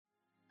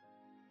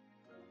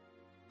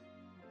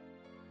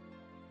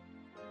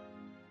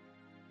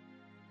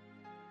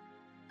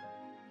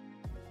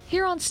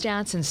Here on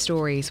Stats and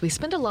Stories, we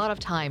spend a lot of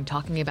time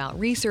talking about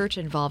research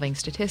involving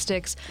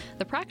statistics,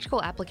 the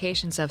practical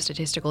applications of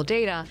statistical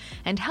data,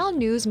 and how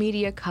news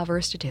media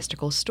cover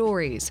statistical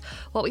stories.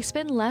 What we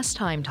spend less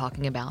time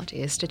talking about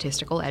is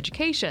statistical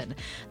education.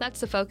 That's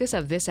the focus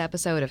of this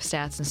episode of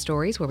Stats and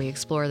Stories, where we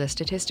explore the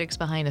statistics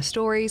behind the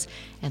stories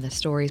and the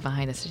stories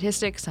behind the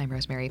statistics. I'm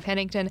Rosemary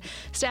Pennington.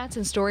 Stats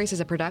and Stories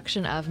is a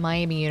production of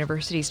Miami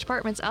University's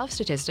Departments of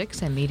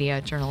Statistics and Media,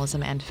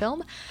 Journalism, and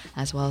Film,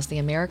 as well as the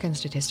American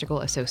Statistical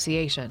Association.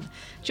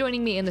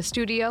 Joining me in the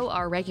studio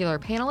are regular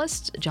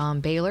panelists John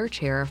Baylor,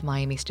 Chair of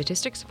Miami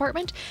Statistics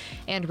Department,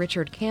 and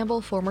Richard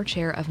Campbell, former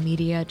Chair of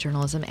Media,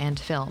 Journalism, and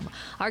Film.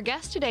 Our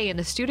guest today in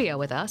the studio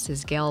with us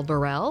is Gail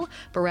Burrill.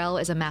 Burrill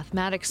is a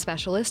mathematics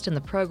specialist in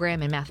the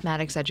program in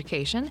mathematics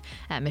education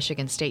at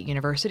Michigan State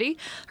University.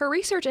 Her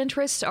research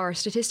interests are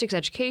statistics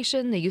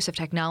education, the use of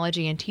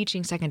technology in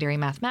teaching secondary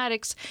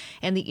mathematics,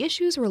 and the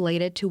issues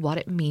related to what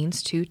it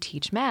means to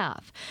teach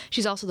math.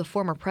 She's also the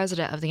former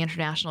president of the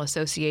International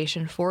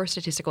Association for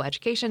Statistical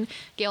Education.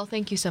 Gail,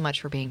 thank you so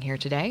much for being here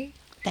today.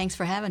 Thanks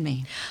for having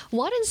me.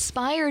 What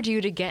inspired you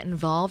to get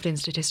involved in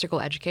statistical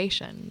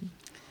education?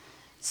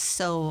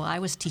 So I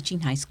was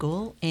teaching high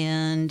school,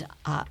 and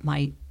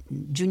my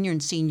junior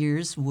and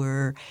seniors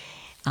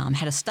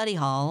had a study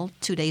hall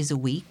 3 days a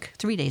week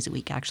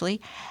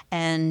actually,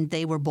 and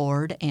they were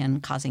bored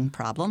and causing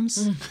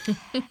problems.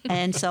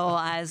 And so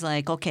I was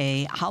like,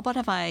 okay, how about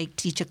if I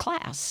teach a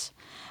class?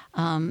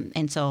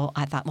 And so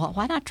I thought, well,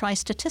 why not try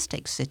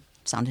statistics? It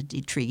sounded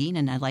intriguing,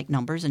 and I like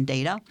numbers and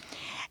data.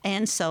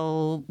 And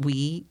so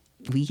we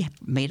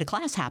made a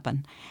class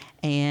happen,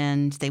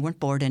 and they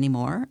weren't bored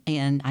anymore,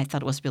 and I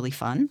thought it was really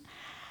fun.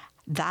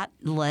 That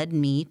led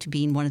me to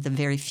being one of the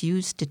very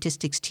few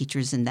statistics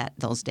teachers in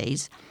those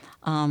days.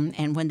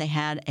 And when they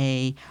had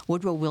a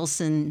Woodrow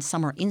Wilson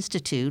Summer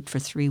Institute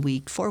for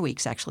 4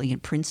 weeks actually in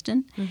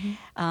Princeton,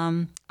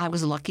 I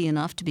was lucky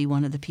enough to be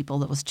one of the people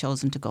that was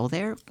chosen to go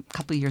there a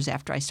couple of years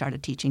after I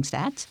started teaching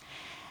stats.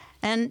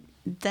 And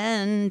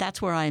then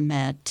that's where I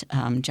met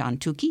John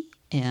Tukey,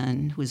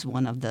 who's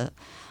one of the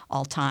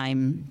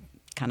all-time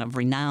kind of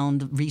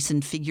renowned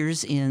recent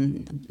figures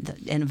in the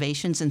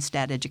innovations in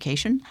stat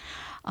education,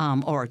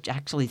 or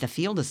actually the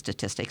field of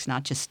statistics,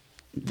 not just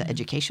the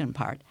education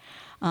part.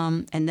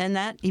 And then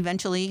that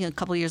eventually, a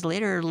couple of years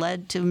later,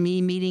 led to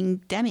me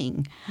meeting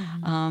Deming.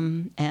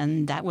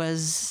 And that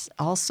was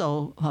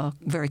also a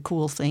very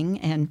cool thing.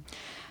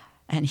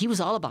 And he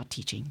was all about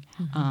teaching.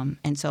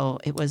 And so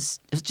it was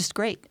just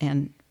great.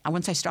 And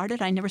once I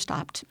started, I never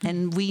stopped.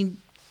 And we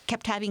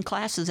kept having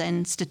classes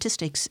and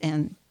statistics,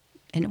 and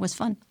it was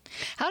fun.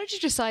 How did you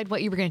decide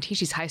what you were going to teach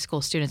these high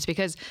school students?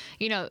 Because,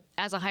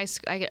 as a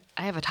I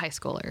have a high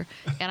schooler,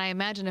 and I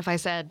imagine if I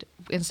said,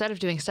 instead of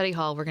doing study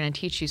hall, we're going to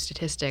teach you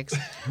statistics,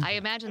 I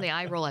imagine the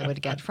eye roll I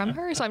would get from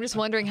her. So I'm just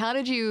wondering, how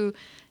did you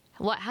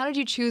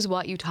choose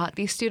what you taught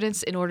these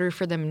students in order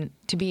for them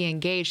to be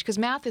engaged? Because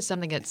math is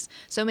something that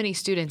so many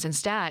students in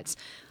stats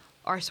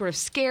are sort of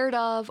scared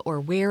of or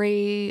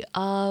wary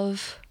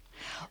of.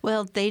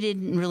 Well, they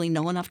didn't really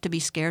know enough to be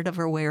scared of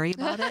or wary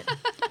about it.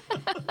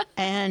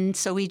 And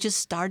so we just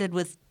started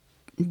with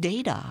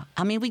data.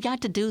 I mean, we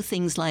got to do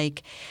things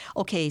like,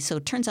 okay, so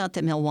it turns out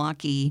that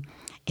Milwaukee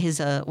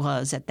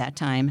was at that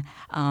time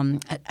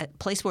a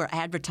place where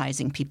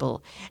advertising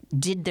people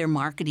did their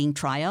marketing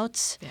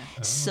tryouts. Yeah.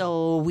 Oh.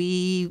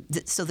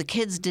 So the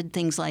kids did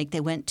things like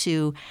they went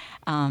to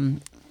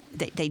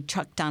They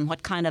chucked down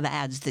what kind of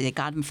ads. They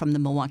got them from the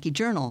Milwaukee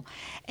Journal.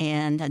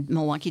 And the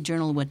Milwaukee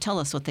Journal would tell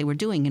us what they were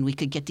doing, and we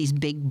could get these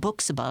big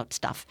books about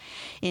stuff.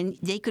 And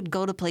they could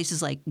go to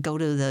places like go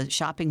to the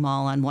shopping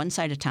mall on one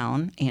side of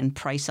town and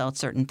price out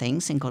certain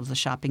things, and go to the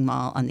shopping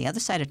mall on the other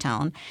side of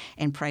town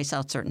and price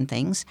out certain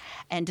things,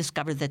 and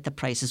discover that the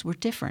prices were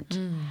different.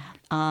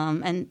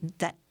 And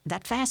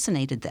that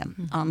fascinated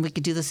them. We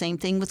could do the same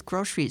thing with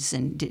groceries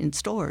in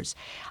stores.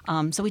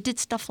 So we did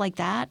stuff like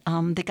that.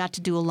 They got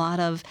to do a lot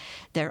of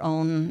their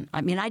own.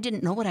 I mean, I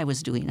didn't know what I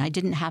was doing. I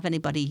didn't have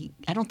anybody.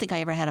 I don't think I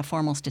ever had a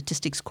formal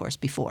statistics course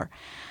before.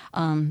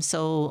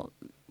 So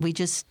we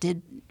just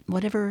did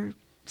whatever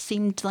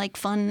seemed like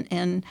fun,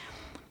 and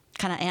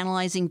kind of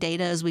analyzing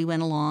data as we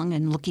went along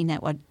and looking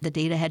at what the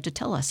data had to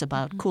tell us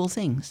about cool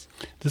things.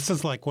 This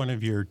is like one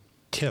of your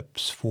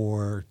tips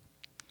for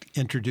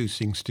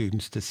introducing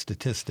students to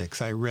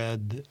statistics. I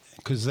read,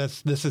 because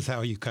this is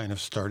how you kind of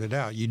started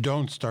out. You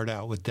don't start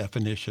out with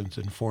definitions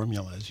and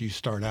formulas. You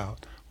start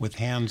out with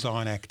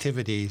hands-on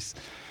activities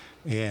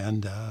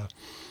and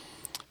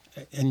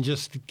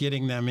just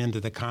getting them into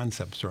the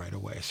concepts right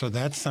away. So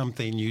that's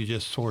something you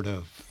just sort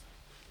of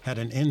had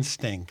an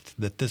instinct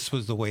that this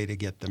was the way to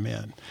get them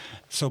in.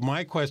 So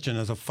my question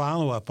is a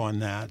follow-up on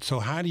that. So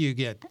how do you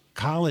get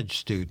college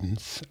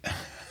students?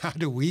 How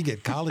do we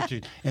get college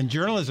students? And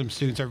journalism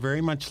students are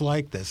very much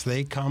like this.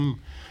 They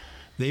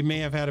may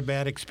have had a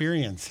bad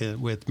experience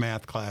with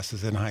math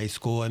classes in high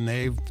school, and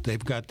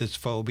they've got this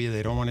phobia.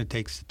 They don't want to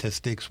take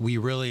statistics. We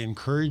really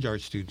encourage our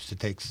students to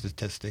take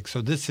statistics.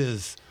 So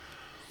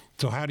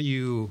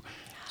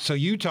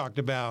you talked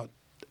about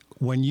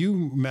when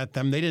you met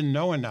them, they didn't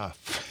know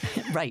enough.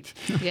 Right.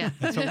 Yeah.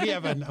 And so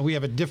we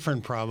have a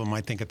different problem,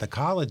 I think, at the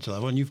college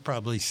level, and you've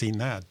probably seen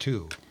that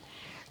too.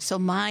 So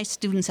my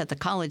students at the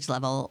college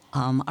level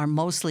are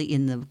mostly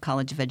in the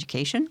College of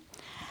Education.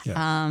 Yes.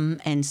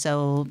 And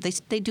so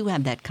they do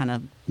have that kind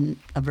of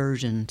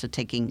aversion to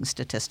taking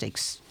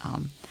statistics.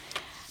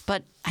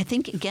 But I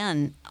think,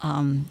 again,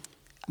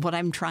 what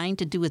I'm trying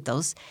to do with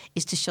those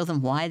is to show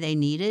them why they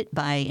need it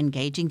by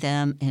engaging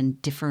them in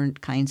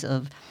different kinds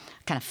of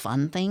kind of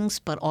fun things,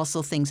 but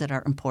also things that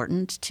are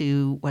important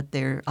to what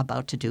they're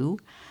about to do.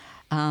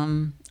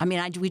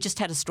 We just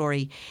had a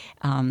story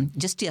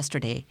just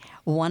yesterday.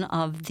 One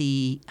of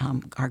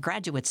our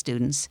graduate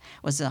students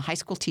was a high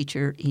school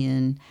teacher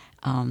in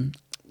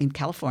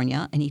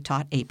California, and he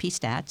taught AP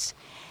Stats.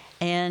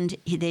 And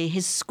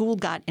his school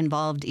got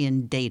involved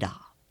in data.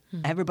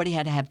 Everybody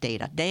had to have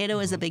data. Data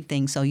is a big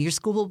thing, so your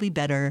school will be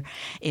better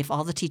if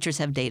all the teachers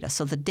have data.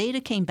 So the data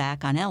came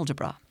back on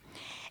algebra.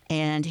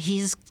 And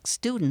his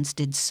students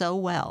did so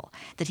well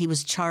that he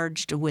was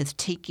charged with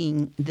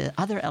taking the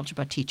other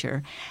algebra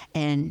teacher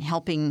and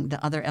helping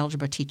the other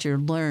algebra teacher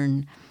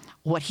learn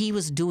what he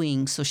was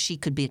doing so she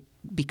could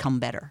become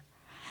better.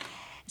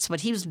 So,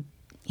 but he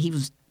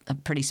was a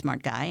pretty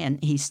smart guy,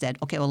 and he said,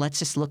 okay, well, let's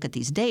just look at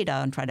these data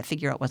and try to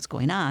figure out what's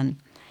going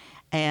on.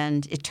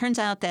 And it turns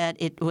out that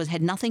it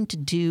had nothing to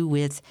do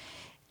with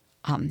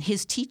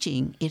his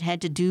teaching. It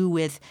had to do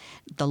with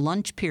the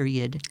lunch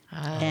period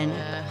and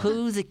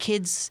who the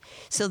kids.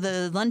 So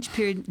the lunch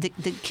period,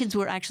 the kids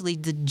were actually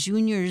the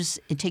juniors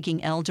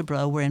taking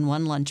algebra were in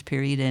one lunch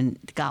period and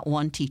got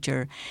one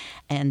teacher,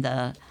 and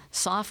the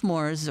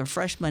sophomores or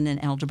freshmen in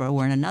algebra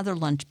were in another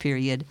lunch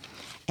period,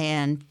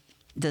 and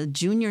the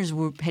juniors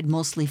had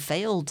mostly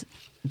failed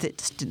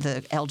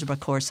the algebra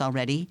course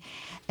already,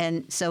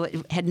 and so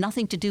it had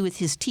nothing to do with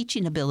his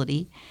teaching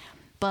ability,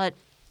 but.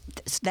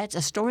 That's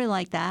a story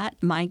like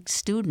that. My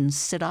students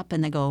sit up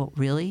and they go,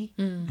 really?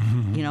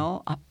 Mm-hmm. You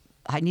know,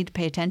 I need to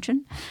pay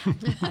attention.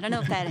 I don't know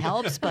if that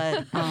helps,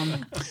 but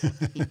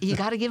you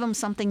got to give them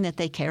something that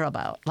they care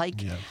about.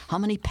 Like, how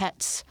many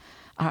pets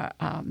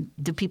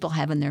do people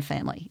have in their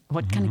family?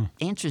 What kind of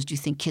answers do you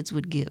think kids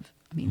would give?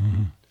 I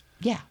mean,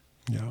 yeah.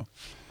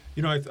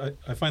 You know,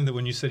 I find that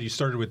when you said you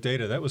started with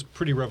data, that was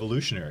pretty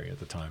revolutionary at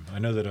the time. I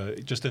know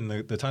that just in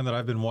the time that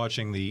I've been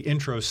watching the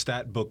intro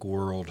stat book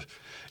world,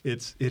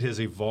 it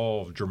has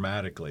evolved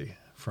dramatically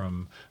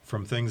from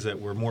things that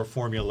were more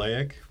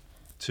formulaic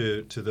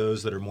to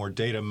those that are more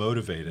data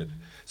motivated.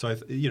 So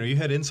you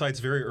had insights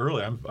very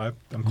early.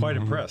 I'm quite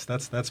impressed.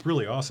 That's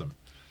really awesome.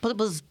 But it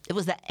was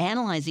the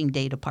analyzing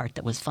data part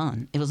that was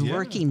fun. It was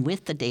working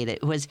with the data.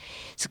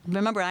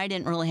 Remember, I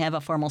didn't really have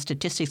a formal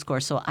statistics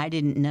course, so I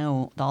didn't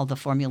know all the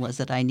formulas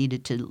that I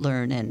needed to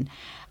learn. And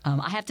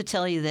I have to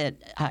tell you that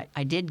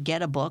I did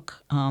get a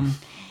book.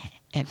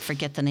 I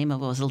forget the name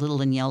of it. It was a little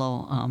in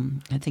yellow.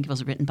 I think it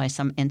was written by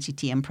some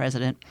NCTM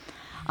president.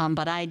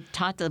 But I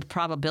taught the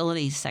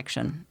probability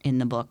section in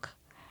the book,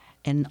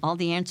 and all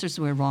the answers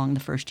were wrong the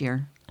first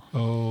year.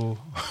 Oh.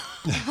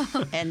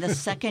 And the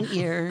second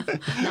year,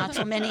 not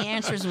so many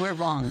answers were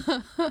wrong.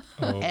 Oh.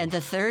 And the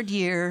third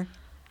year,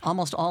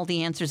 almost all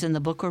the answers in the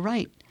book were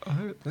right.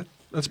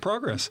 That's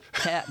progress.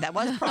 That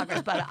was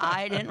progress, but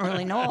I didn't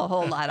really know a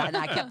whole lot.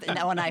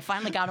 When I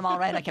finally got them all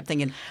right, I kept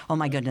thinking, oh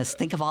my goodness,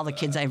 think of all the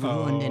kids I've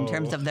ruined in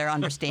terms of their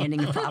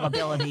understanding of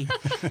probability.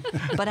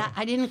 But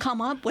I didn't come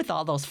up with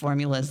all those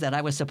formulas that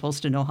I was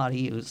supposed to know how to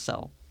use.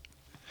 So,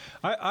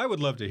 I would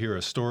love to hear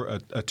a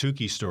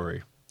Tukey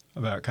story.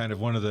 About kind of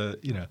one of the,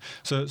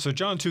 so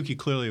John Tukey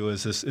clearly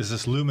is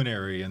this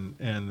luminary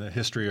in the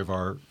history of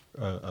our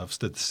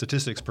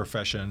statistics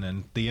profession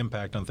and the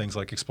impact on things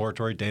like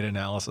exploratory data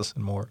analysis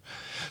and more.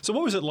 So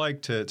what was it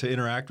like to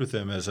interact with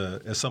him as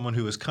someone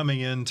who was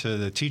coming into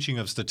the teaching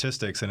of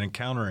statistics and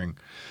encountering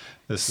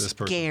this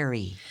person?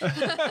 Scary.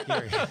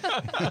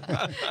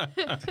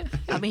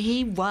 I mean,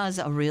 he was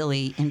a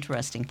really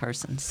interesting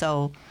person.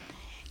 So.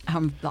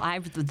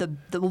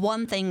 The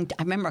one thing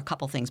I remember a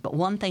couple things, but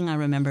one thing I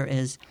remember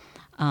is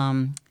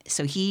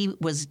so he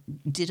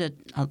did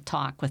a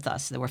talk with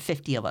us. There were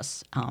 50 of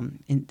us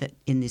in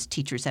these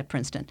teachers at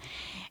Princeton,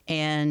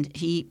 and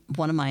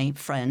one of my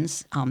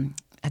friends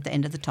at the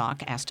end of the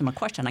talk asked him a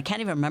question. I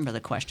can't even remember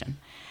the question.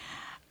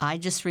 I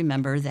just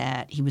remember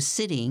that he was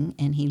sitting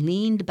and he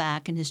leaned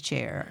back in his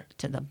chair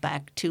to the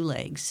back two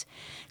legs,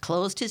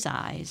 closed his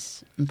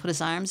eyes, and put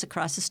his arms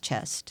across his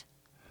chest.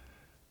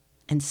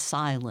 And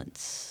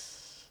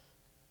silence.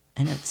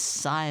 And it's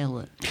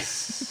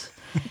silence.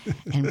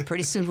 And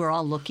pretty soon we're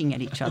all looking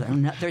at each other.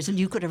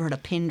 You could have heard a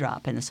pin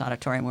drop in this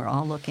auditorium. We're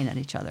all looking at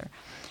each other.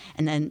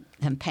 And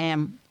then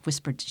Pam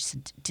whispered, she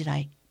said, did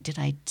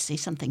I say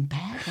something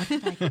bad?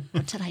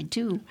 What did I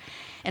do?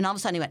 And all of a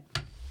sudden he went,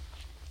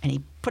 and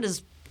he put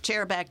his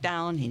chair back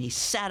down, and he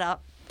sat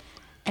up,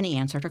 and he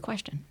answered her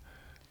question.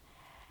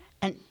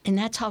 And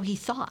that's how he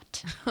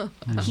thought.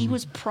 He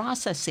was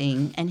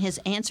processing, and his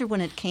answer when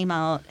it came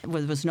out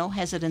was no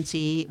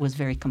hesitancy. It was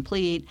very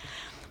complete.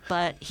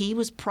 But he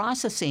was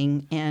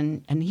processing,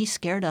 and he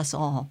scared us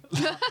all.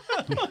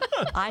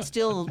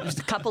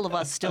 A couple of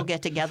us still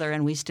get together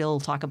and we still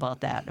talk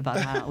about that, about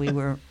how we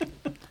were.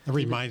 It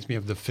reminds me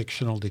of the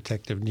fictional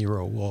detective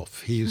Nero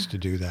Wolfe. He used to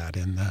do that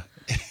in the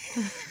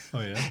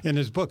in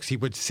his books. He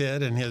would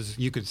sit and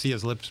you could see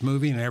his lips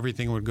moving and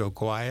everything would go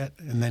quiet,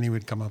 and then he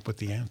would come up with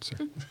the answer.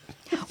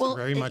 Well,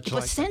 very much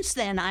like since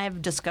then, I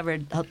have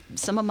discovered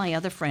some of my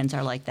other friends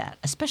are like that,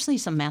 especially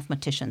some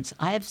mathematicians.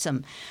 I have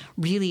some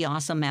really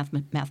awesome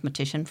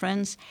mathematician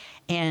friends,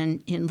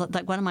 and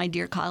like one of my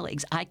dear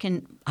colleagues, I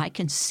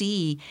can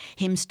see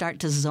him start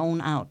to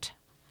zone out.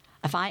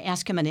 If I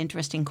ask him an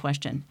interesting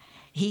question,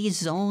 he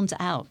zones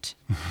out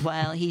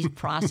while he's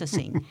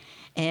processing.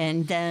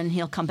 And then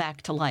he'll come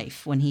back to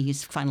life when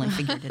he's finally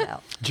figured it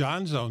out.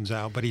 John zones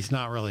out, but he's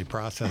not really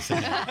processing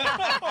it.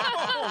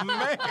 Oh,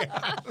 man.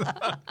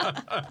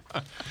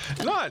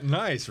 Not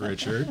nice,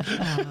 Richard.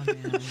 Oh,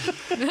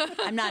 man.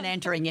 I'm not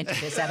entering into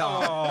this at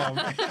all. Oh,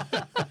 man.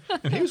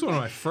 And he was one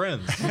of my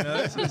friends.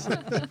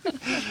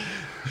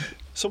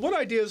 So what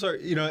ideas are,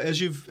 as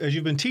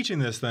you've been teaching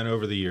this then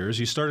over the years,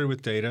 you started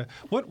with data.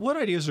 What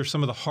ideas are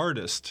some of the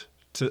hardest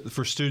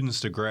for students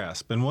to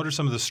grasp? And what are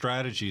some of the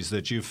strategies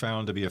that you've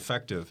found to be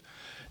effective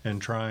in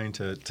trying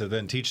to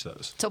then teach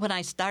those? So when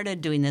I started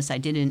doing this, I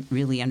didn't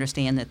really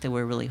understand that there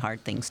were really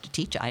hard things to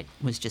teach. I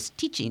was just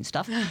teaching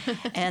stuff.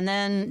 And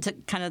then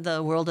kind of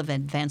the world of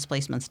advanced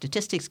placement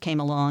statistics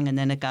came along, and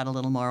then it got a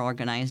little more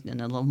organized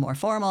and a little more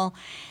formal.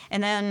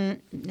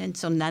 And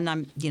so then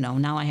I'm,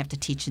 now I have to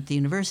teach at the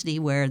university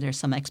where there's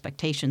some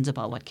expectations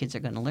about what kids are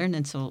going to learn.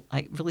 And so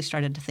I really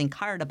started to think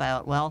hard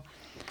about, well,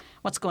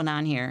 what's going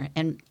on here?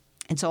 And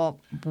so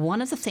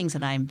one of the things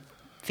that I'm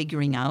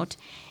figuring out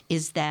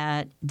is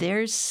that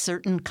there's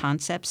certain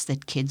concepts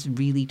that kids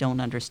really don't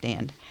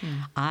understand.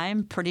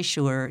 I'm pretty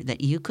sure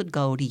that you could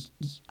go to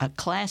a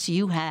class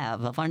you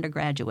have of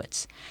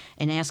undergraduates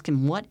and ask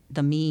them what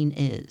the mean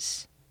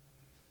is.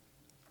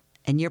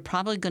 And you're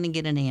probably going to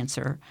get an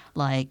answer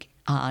like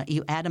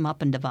you add them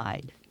up and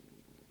divide.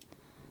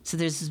 So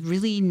there's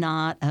really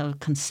not a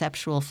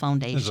conceptual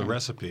foundation. There's a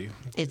recipe.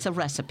 It's a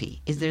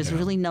recipe. There's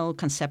really no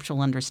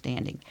conceptual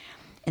understanding.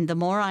 And the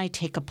more I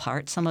take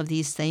apart some of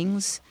these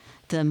things,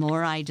 the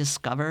more I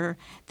discover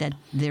that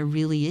there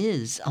really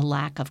is a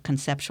lack of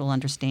conceptual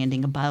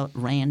understanding about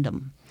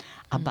random,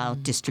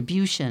 about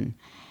distribution.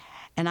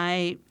 And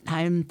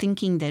I'm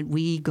thinking that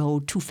we go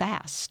too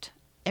fast.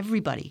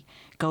 Everybody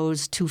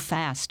goes too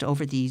fast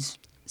over these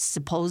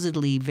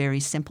supposedly very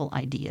simple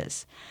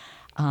ideas.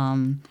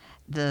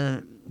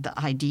 The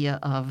idea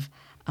of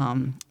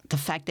the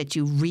fact that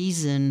you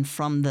reason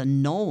from the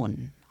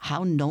known,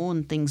 how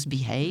known things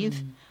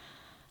behave,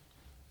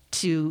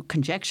 to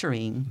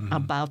conjecturing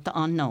about the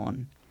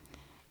unknown.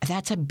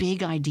 That's a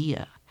big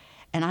idea.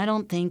 And I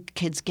don't think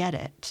kids get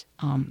it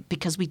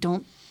because we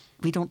don't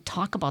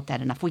talk about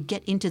that enough. We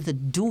get into the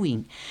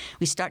doing.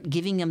 We start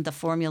giving them the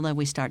formula.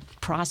 We start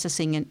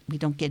processing it. We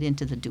don't get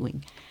into the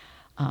doing.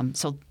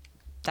 So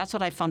that's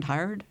what I found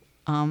hard.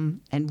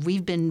 And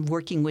we've been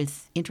working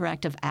with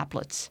interactive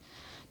applets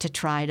to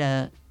try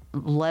to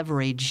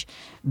leverage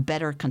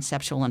better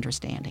conceptual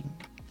understanding.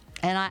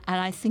 And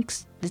I think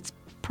it's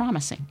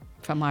promising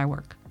from our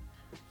work.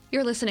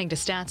 You're listening to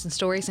Stats and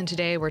Stories, and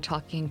today we're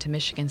talking to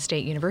Michigan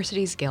State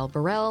University's Gail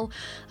Burrill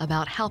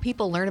about how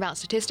people learn about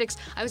statistics.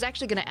 I was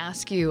actually going to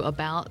ask you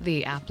about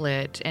the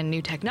applet and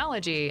new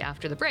technology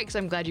after the break, so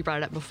I'm glad you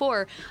brought it up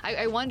before.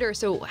 I wonder,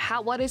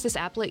 what is this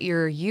applet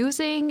you're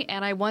using?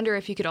 And I wonder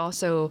if you could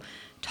also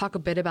talk a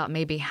bit about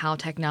maybe how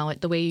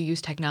the way you use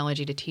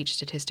technology to teach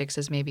statistics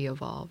has maybe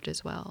evolved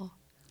as well.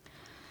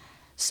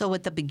 So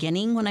at the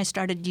beginning, when I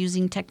started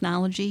using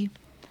technology,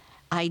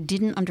 I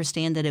didn't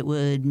understand that it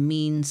would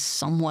mean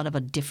somewhat of a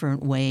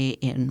different way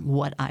in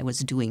what I was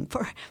doing.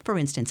 For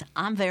instance,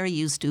 I'm very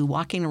used to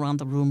walking around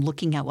the room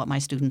looking at what my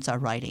students are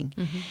writing.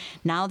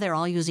 Now they're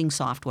all using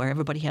software.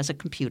 Everybody has a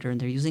computer, and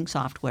they're using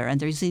software,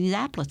 and they're using these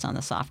applets on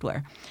the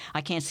software.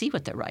 I can't see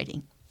what they're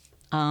writing.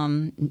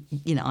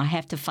 I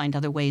have to find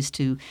other ways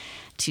to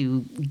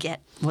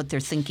get what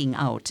they're thinking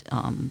out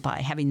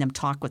by having them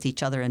talk with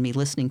each other and me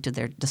listening to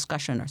their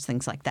discussion or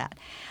things like that,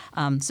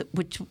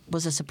 which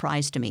was a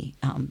surprise to me.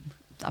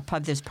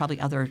 There's probably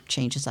other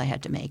changes I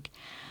had to make.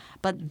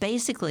 But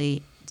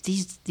basically,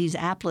 these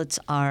applets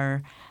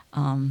are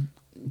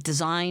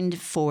designed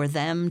for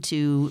them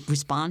to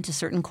respond to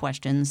certain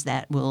questions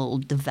that will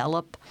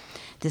develop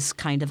this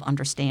kind of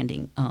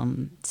understanding.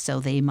 So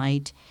they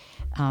might,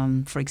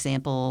 for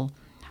example,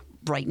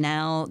 right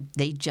now,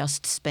 they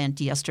just spent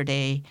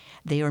yesterday,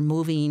 they are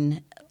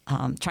moving,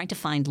 trying to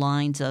find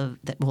lines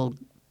that will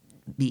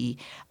be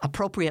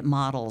appropriate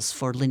models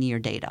for linear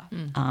data.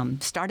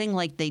 Starting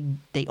like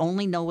they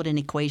only know what an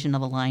equation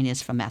of a line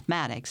is from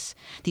mathematics.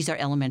 These are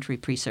elementary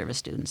pre-service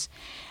students.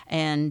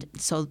 And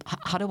so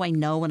how do I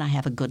know when I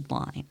have a good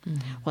line?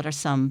 What are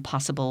some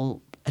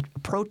possible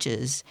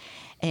approaches?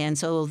 And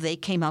so they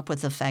came up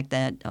with the fact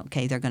that,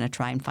 okay, they're going to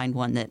try and find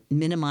one that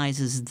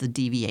minimizes the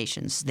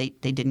deviations. They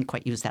didn't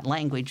quite use that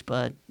language,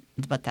 but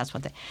that's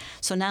what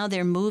So now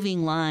they're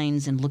moving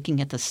lines and looking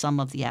at the sum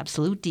of the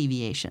absolute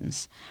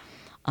deviations.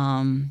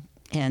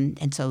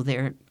 And so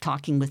they're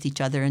talking with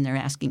each other and they're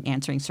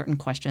answering certain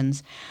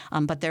questions.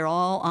 But they're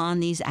all on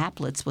these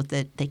applets with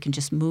it. They can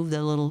just move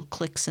their little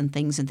clicks and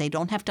things, and they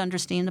don't have to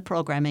understand the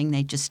programming.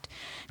 They just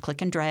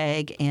click and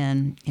drag,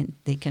 and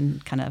they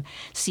can kind of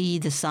see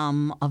the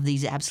sum of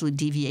these absolute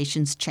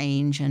deviations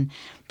change. And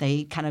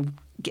they kind of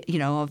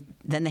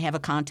then they have a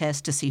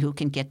contest to see who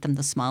can get them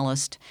the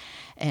smallest.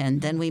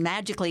 And then we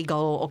magically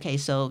go, okay,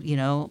 so,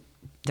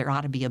 there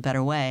ought to be a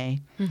better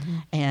way. Mm-hmm.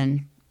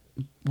 And,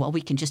 well,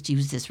 we can just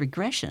use this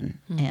regression.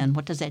 Mm-hmm. And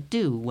what does that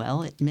do?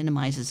 Well, it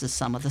minimizes the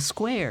sum of the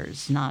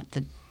squares, not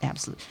the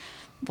absolute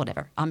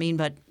whatever. I mean,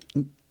 but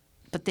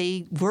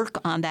they work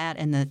on that,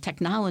 and the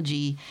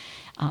technology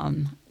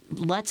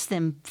lets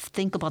them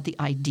think about the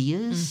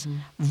ideas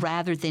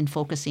rather than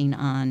focusing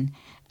on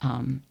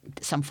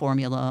some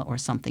formula or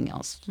something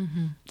else.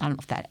 Mm-hmm. I don't know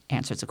if that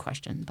answers the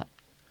question, but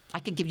I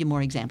could give you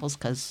more examples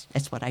because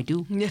that's what I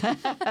do.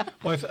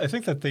 Well, I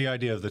think that the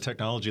idea of the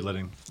technology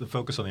letting the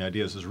focus on the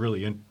ideas is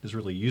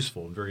really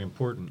useful and very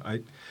important.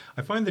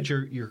 I find that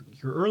your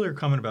earlier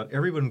comment about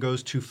everyone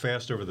goes too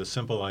fast over the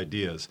simple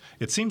ideas,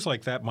 it seems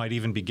like that might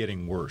even be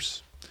getting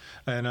worse.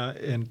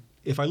 And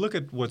if I look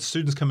at what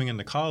students coming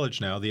into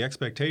college now, the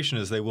expectation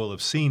is they will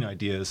have seen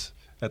ideas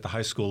at the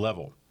high school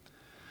level.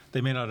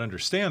 They may not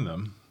understand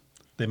them.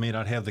 They may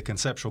not have the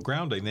conceptual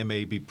grounding. They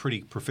may be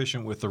pretty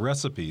proficient with the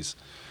recipes.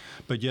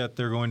 But yet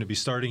they're going to be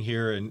starting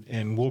here,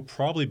 and we'll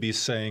probably be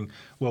saying,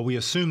 well, we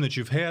assume that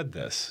you've had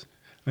this.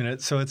 I mean,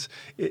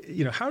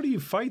 how do you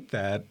fight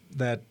that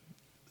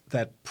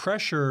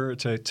pressure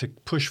to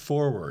push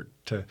forward,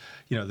 to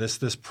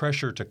this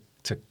pressure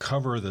to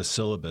cover the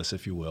syllabus,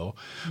 if you will,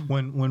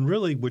 when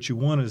really what you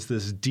want is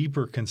this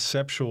deeper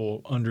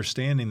conceptual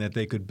understanding that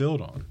they could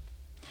build on?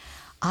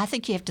 I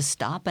think you have to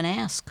stop and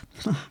ask,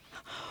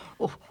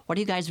 what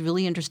do you guys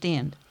really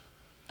understand?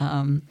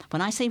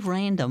 When I say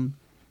random,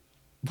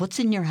 what's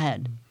in your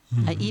head?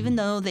 Mm-hmm. Even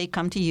though they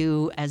come to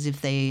you as if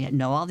they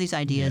know all these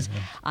ideas,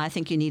 I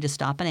think you need to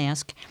stop and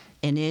ask.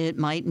 And it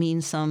might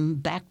mean some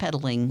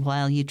backpedaling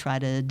while you try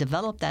to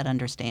develop that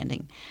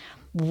understanding.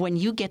 When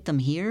you get them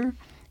here,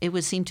 it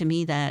would seem to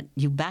me that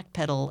you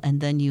backpedal and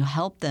then you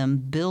help them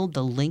build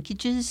the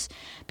linkages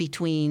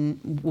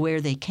between where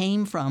they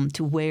came from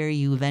to where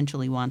you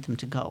eventually want them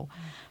to go.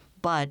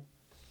 But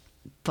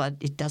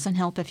it doesn't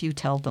help if you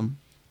tell them.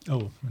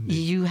 Oh, indeed.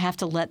 You have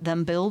to let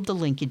them build the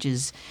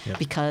linkages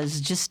because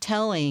just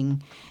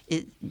telling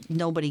it,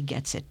 nobody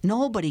gets it.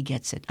 Nobody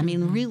gets it. I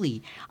mean,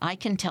 really, I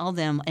can tell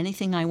them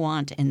anything I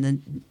want, and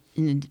then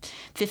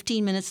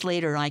 15 minutes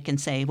later, I can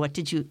say, "What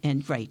did you?"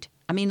 And right.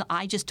 I mean,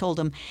 I just told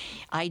them,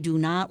 I do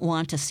not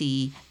want to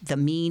see the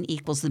mean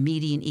equals the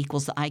median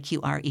equals the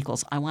IQR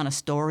equals. I want a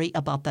story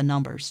about the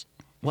numbers.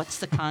 What's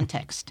the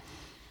context?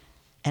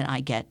 And I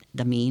get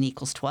the mean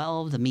equals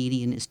 12, the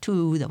median is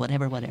 2, the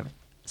whatever.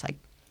 It's like,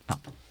 oh.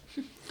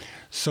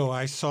 So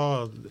I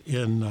saw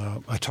in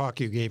a talk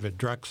you gave at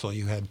Drexel,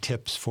 you had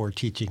tips for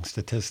teaching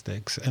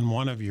statistics, and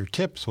one of your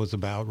tips was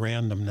about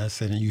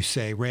randomness, and you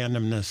say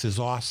randomness is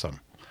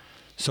awesome.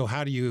 So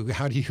how do you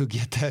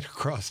get that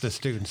across to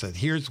students? That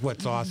here's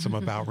what's awesome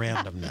about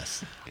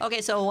randomness.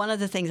 Okay, so one of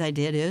the things I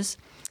did is,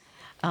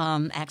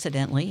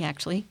 accidentally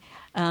actually,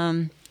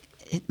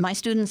 my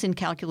students in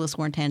calculus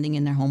weren't handing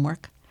in their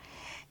homework,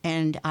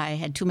 and I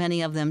had too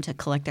many of them to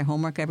collect their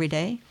homework every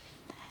day.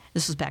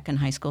 This was back in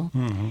high school.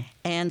 Mm-hmm.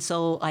 And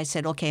so I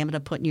said, okay, I'm going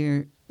to put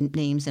your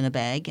names in a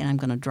bag, and I'm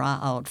going to draw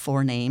out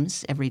 4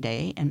 names every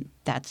day, and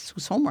that's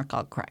whose homework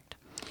I'll correct.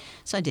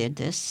 So I did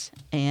this,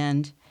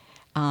 and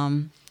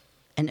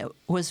it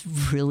was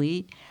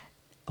really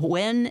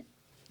when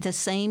the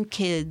same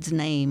kid's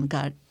name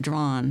got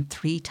drawn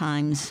 3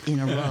 times in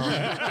a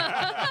row.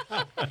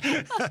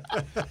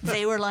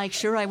 They were like,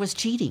 sure, I was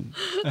cheating.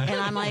 And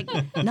I'm like,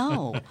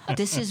 no,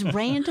 this is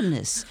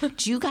randomness.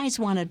 Do you guys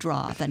want to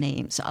draw the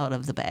names out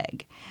of the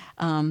bag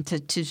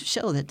to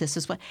show that this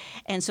is what?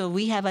 And so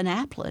we have an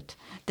applet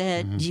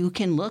that you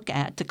can look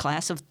at the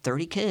class of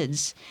 30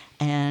 kids,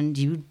 and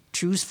you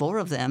choose 4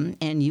 of them,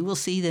 and you will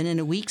see that in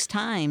a week's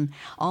time,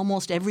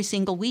 almost every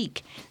single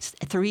week,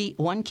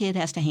 1 kid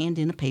has to hand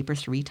in a paper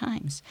 3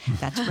 times.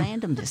 That's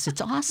randomness.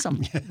 It's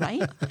awesome,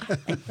 right?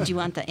 Do you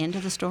want the end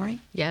of the story?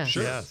 Yeah.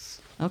 Sure.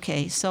 Yes.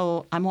 Okay,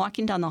 so I'm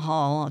walking down the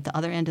hall at the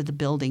other end of the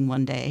building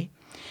one day,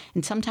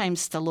 and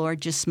sometimes the Lord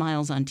just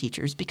smiles on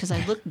teachers because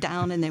I looked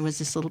down and there was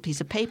this little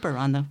piece of paper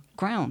on the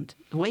ground,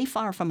 way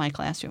far from my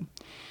classroom.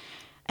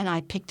 And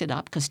I picked it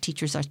up because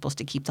teachers are supposed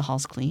to keep the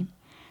halls clean.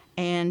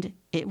 And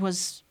it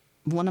was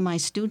one of my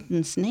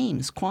students'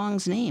 names,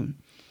 Kwong's name.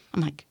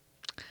 I'm like,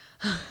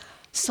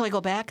 so I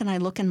go back and I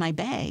look in my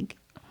bag,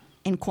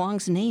 and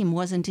Kwong's name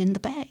wasn't in the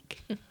bag.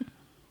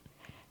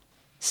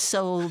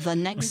 So the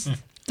next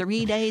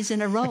 3 days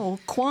in a row,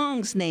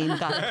 Kwong's name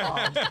got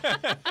called.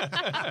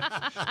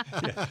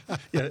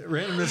 Yeah,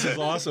 randomness is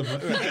awesome,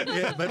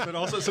 but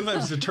also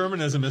sometimes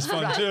determinism is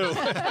fun too.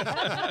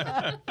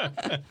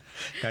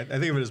 I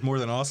think of it as more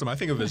than awesome. I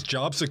think of it as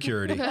job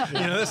security.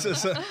 This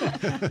is.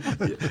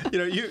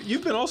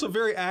 You've been also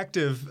very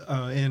active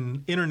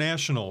in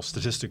international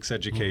statistics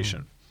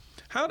education.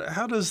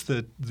 How does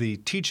the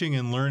teaching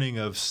and learning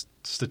of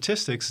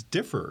statistics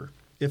differ,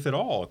 if at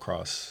all,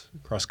 across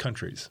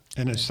countries?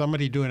 And is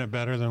somebody doing it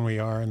better than we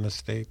are in the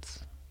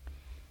States?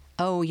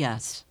 Oh,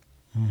 yes.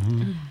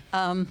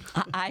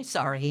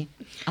 Sorry.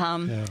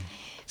 Yeah.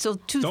 So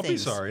two Don't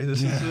things. be sorry.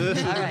 This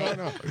is All right.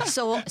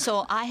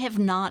 So I have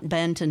not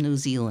been to New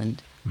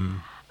Zealand,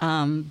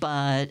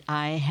 but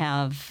I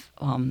have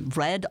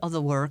read all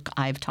the work.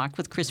 I've talked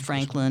with Chris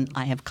Franklin.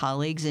 I have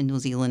colleagues in New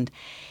Zealand.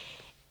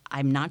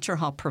 I'm not sure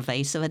how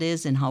pervasive it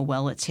is and how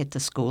well it's hit the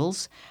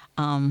schools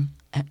in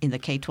the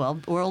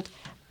K-12 world,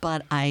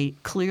 but I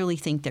clearly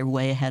think they're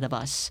way ahead of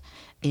us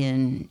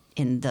in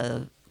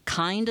the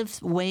kind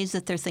of ways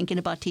that they're thinking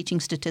about teaching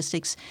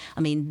statistics.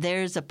 I mean,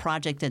 there's a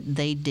project that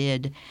they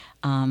did,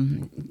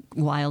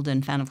 Wild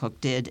and Fannecook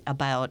did,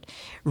 about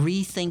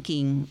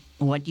rethinking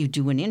what you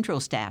do in intro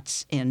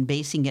stats and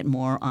basing it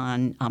more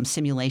on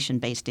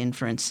simulation-based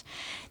inference.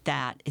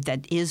 That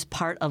is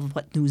part of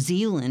what New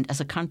Zealand as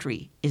a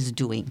country is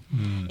doing.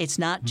 It's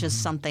not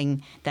just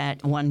something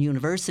that one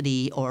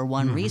university or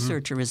one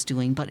researcher is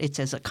doing, but it's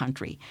as a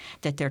country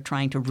that they're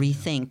trying to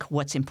rethink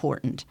what's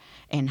important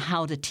and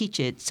how to teach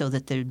it so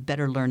that the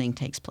better learning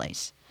takes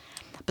place.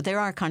 But there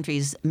are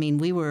countries. I mean,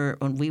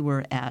 when we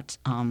were at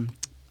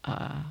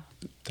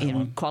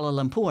in Kuala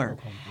Lumpur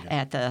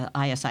at the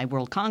ISI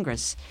World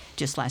Congress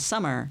just last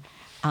summer,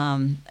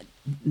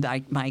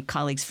 my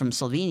colleagues from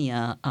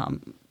Slovenia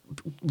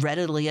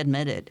readily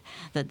admitted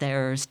that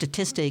their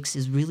statistics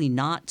is really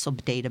not so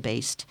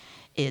data-based.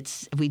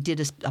 We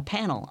did a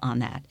panel on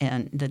that,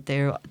 and that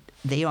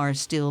they are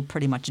still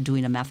pretty much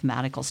doing a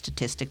mathematical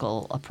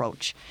statistical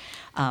approach,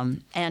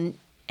 and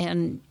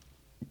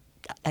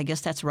I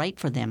guess that's right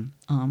for them.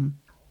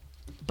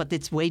 But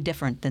it's way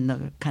different than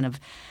the kind of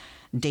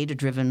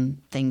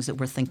data-driven things that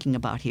we're thinking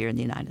about here in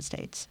the United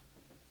States.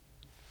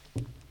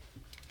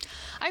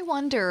 I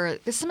wonder,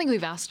 this is something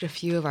we've asked a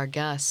few of our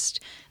guests,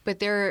 but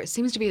there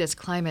seems to be this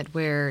climate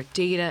where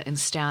data and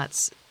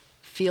stats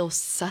feel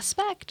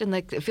suspect and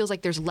like it feels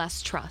like there's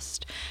less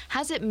trust.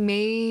 Has it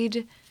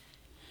made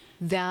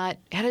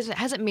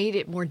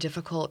it more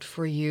difficult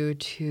for you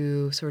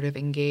to sort of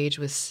engage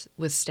with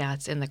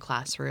stats in the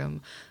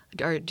classroom?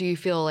 Or do you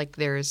feel like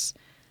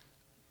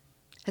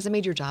has it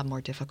made your job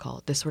more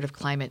difficult, this sort of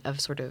climate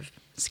of sort of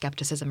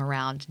skepticism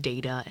around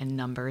data and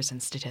numbers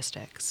and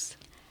statistics?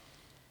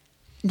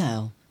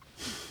 No.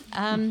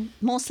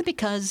 Mostly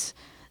because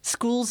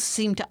schools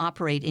seem to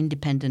operate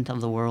independent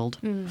of the world.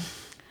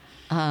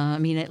 I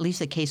mean, at least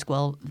the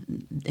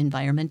K-12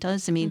 environment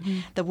does. I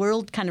mean, the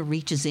world kind of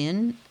reaches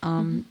in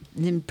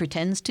and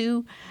pretends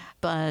to,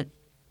 but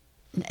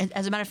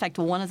as a matter of fact,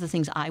 one of the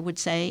things I would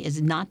say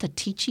is not the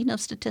teaching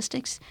of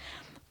statistics,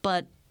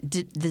 but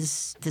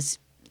this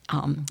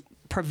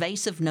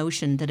pervasive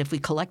notion that if we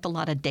collect a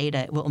lot of data,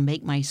 it will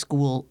make my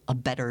school a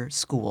better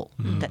school,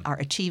 that our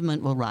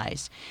achievement will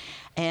rise.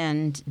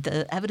 And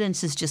the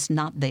evidence is just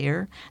not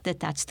there that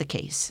that's the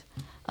case.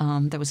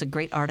 There was a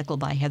great article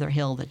by Heather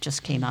Hill that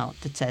just came out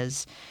that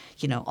says,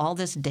 all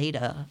this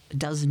data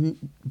doesn't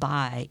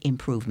buy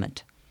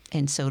improvement.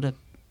 And so to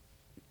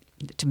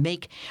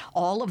make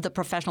all of the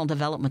professional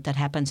development that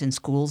happens in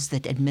schools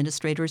that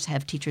administrators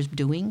have teachers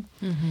doing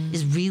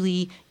is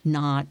really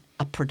not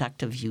a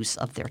productive use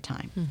of their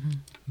time.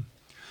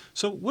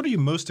 So what are you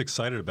most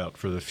excited about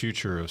for the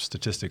future of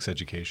statistics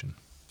education?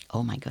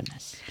 Oh, my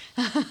goodness.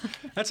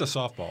 That's a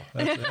softball.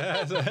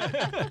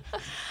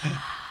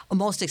 I'm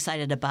most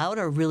excited about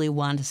or really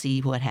want to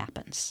see what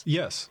happens?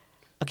 Yes.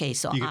 Okay,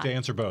 so you get to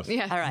answer both.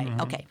 Yeah. All right.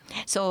 Okay.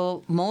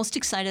 So most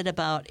excited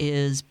about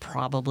is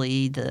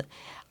probably the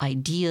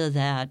idea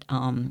that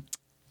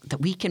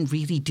we can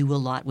really do a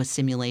lot with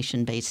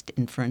simulation-based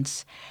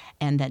inference,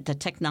 and that the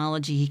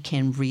technology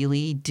can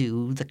really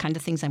do the kind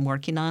of things I'm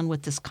working on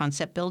with this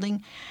concept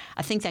building.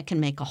 I think that can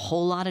make a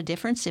whole lot of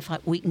difference if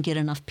we can get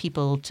enough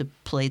people to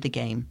play the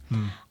game.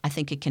 I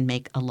think it can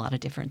make a lot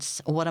of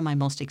difference. What am I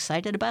most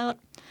excited about?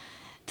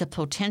 The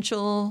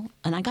potential,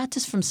 and I got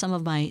this from some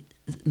of my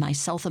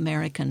South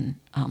American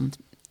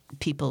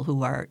people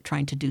who are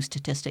trying to do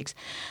statistics,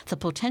 the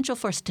potential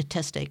for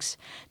statistics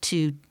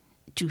to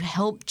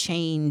help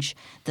change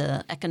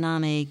the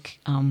economic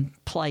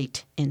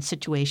plight in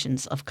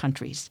situations of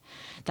countries.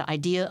 The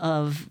idea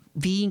of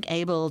being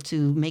able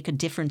to make a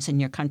difference in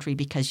your country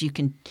because you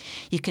can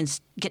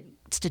get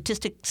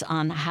statistics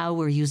on how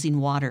we're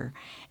using water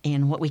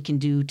and what we can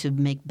do to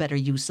make better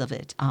use of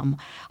it,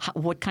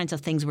 what kinds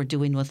of things we're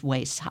doing with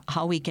waste,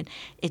 how we can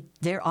 –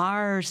 there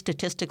are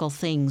statistical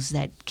things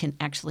that can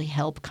actually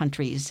help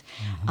countries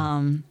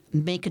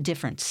make a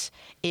difference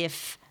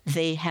if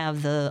they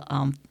have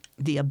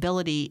the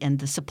ability and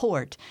the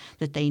support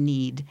that they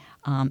need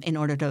in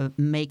order to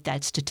make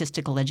that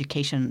statistical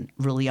education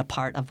really a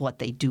part of what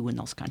they do in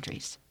those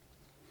countries.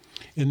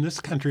 In this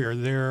country, are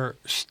there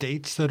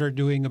states that are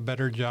doing a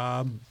better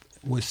job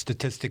with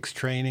statistics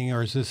training,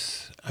 or is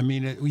this, I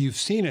mean, you've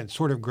seen it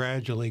sort of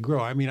gradually grow.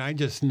 I mean, I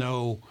just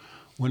know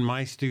when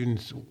my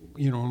students,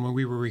 when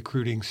we were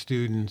recruiting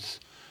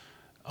students,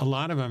 a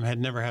lot of them had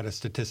never had a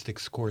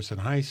statistics course in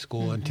high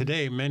school, and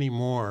today many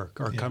more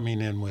are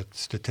coming in with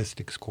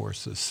statistics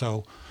courses.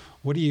 So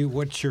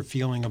what's your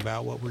feeling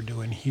about what we're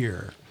doing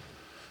here?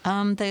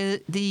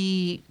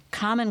 The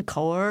Common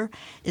Core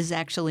is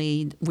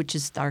actually, which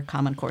is our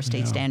Common Core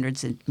state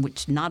standards,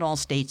 which not all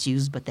states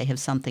use, but they have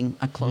something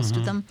close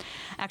to them,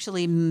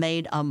 actually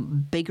made a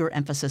bigger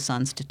emphasis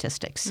on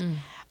statistics.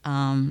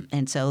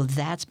 And so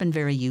that's been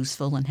very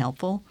useful and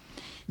helpful.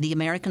 The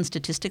American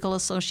Statistical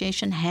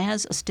Association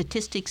has a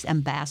statistics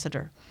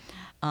ambassador,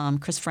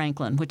 Chris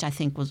Franklin, which I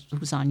think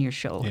was on your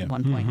show at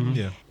one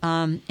point.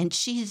 And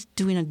she's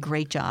doing a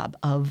great job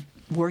of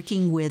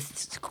working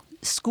with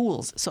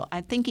schools. So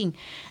I'm thinking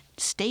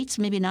states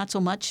maybe not so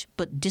much,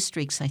 but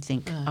districts, I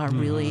think, are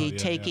really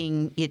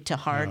taking it to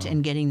heart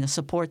and getting the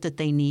support that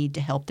they need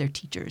to help their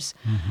teachers.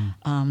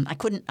 I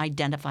couldn't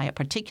identify a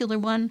particular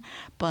one,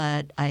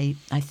 but I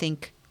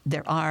think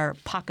there are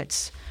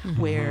pockets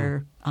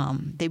where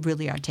they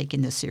really are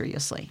taking this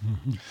seriously.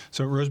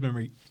 So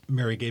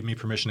Mary gave me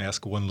permission to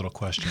ask one little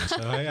question.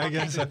 So I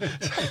guess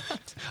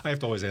I have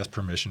to always ask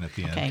permission at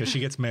the end because she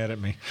gets mad at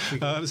me.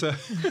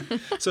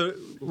 So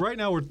right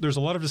now there's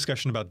a lot of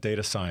discussion about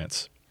data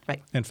science.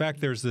 Right. In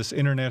fact, there's this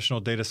International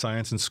Data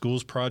Science in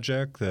Schools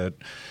project that,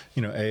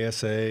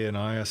 ASA and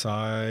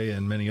ISI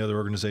and many other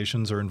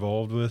organizations are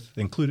involved with,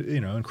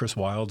 including, and Chris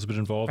Wild's been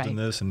involved in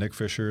this, and Nick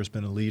Fisher has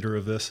been a leader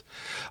of this.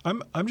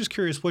 I'm just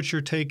curious what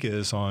your take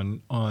is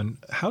on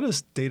how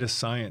does data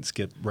science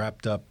get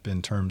wrapped up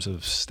in terms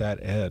of stat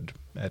ed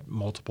at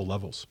multiple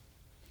levels?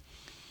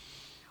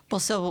 Well,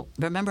 so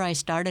remember I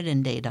started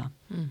in data.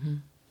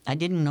 I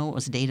didn't know it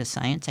was data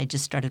science. I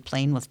just started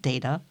playing with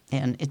data,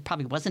 and it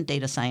probably wasn't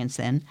data science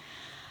then.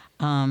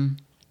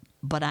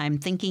 But I'm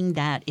thinking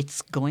that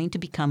it's going to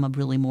become a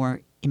really more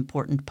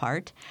important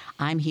part.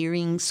 I'm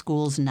hearing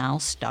schools now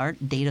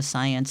start data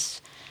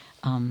science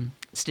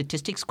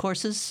statistics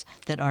courses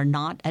that are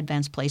not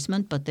advanced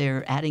placement, but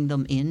they're adding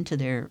them into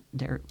their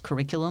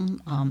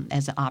curriculum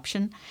as an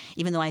option,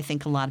 even though I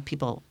think a lot of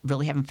people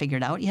really haven't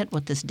figured out yet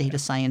what this data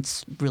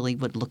science really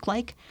would look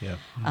like.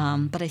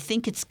 But I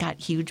think it's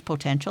got huge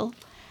potential.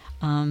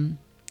 And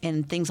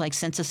things like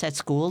Census at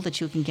School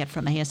that you can get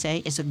from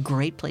ASA is a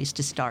great place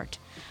to start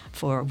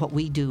for what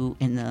we do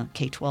in the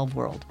K-12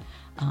 world.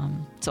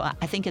 So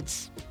I think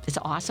it's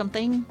an awesome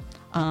thing.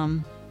 I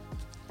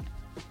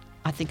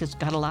think it's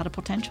got a lot of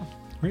potential.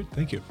 Great,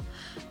 thank you.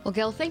 Well,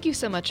 Gail, thank you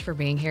so much for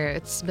being here.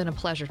 It's been a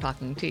pleasure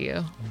talking to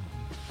you.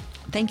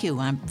 Thank you.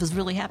 I was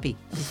really happy.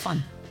 It was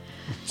fun.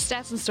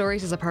 Stats and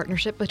Stories is a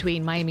partnership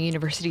between Miami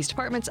University's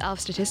Departments of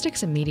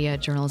Statistics and Media,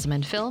 Journalism,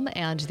 and Film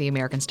and the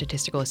American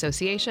Statistical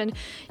Association.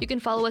 You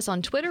can follow us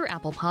on Twitter,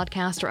 Apple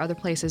Podcasts, or other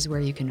places where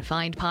you can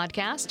find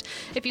podcasts.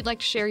 If you'd like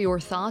to share your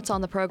thoughts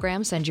on the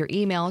program, send your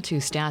email to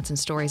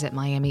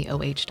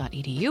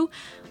statsandstories@miamioh.edu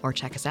or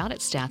check us out at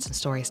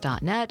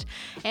statsandstories.net.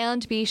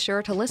 And be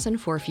sure to listen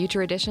for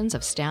future editions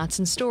of Stats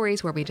and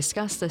Stories where we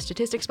discuss the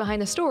statistics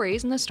behind the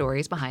stories and the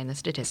stories behind the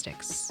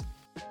statistics.